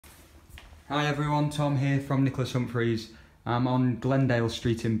Hi everyone, Tom here from Nicholas Humphreys. I'm on Glendale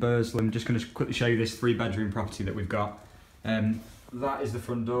Street in Burslem. Just going to quickly show you this 3-bedroom property that we've got. That is the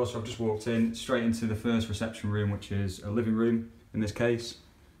front door, so I've just walked in straight into the first reception room, which is a living room in this case.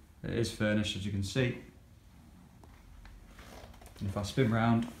 It is furnished, as you can see. And if I spin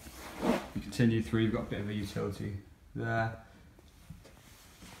round, we continue through, you've got a bit of a utility there.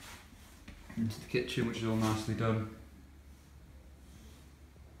 Into the kitchen, which is all nicely done.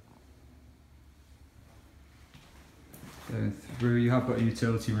 Going through, you have got a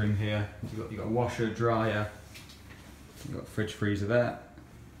utility room here. You've got a washer, dryer, you've got a fridge freezer there.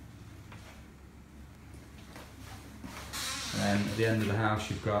 And then at the end of the house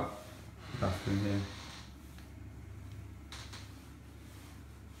you've got a bathroom here.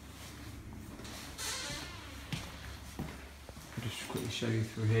 I'll just quickly show you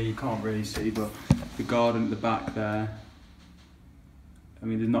through here. You can't really see, but the garden at the back there, I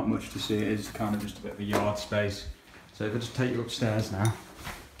mean there's not much to see, it is kind of just a bit of a yard space. So if I just take you upstairs now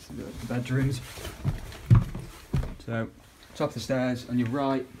to the bedrooms. So top of the stairs on your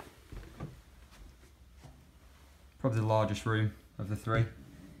right, probably the largest room of the three.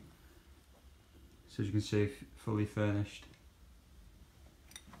 So as you can see, fully furnished.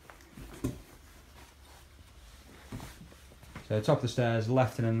 So top of the stairs,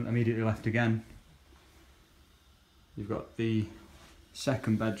 left and then immediately left again. You've got the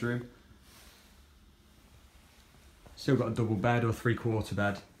second bedroom. Still got a double bed or 3/4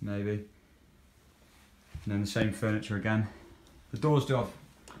 bed, maybe. And then the same furniture again. The doors do have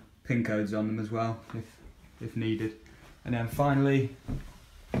pin codes on them as well, if needed. And then finally,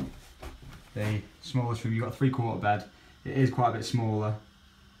 the smallest room. You've got a 3/4 bed. It is quite a bit smaller.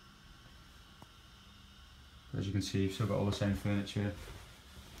 As you can see, you've still got all the same furniture.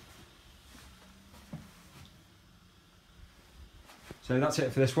 So that's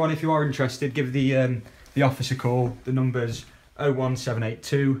it for this one. If you are interested, give the office a call. The number's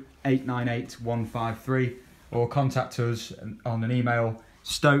 01782 898 153, or contact us on an email,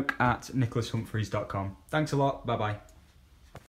 stoke@nicholasHumphreys.com. Thanks a lot, bye bye.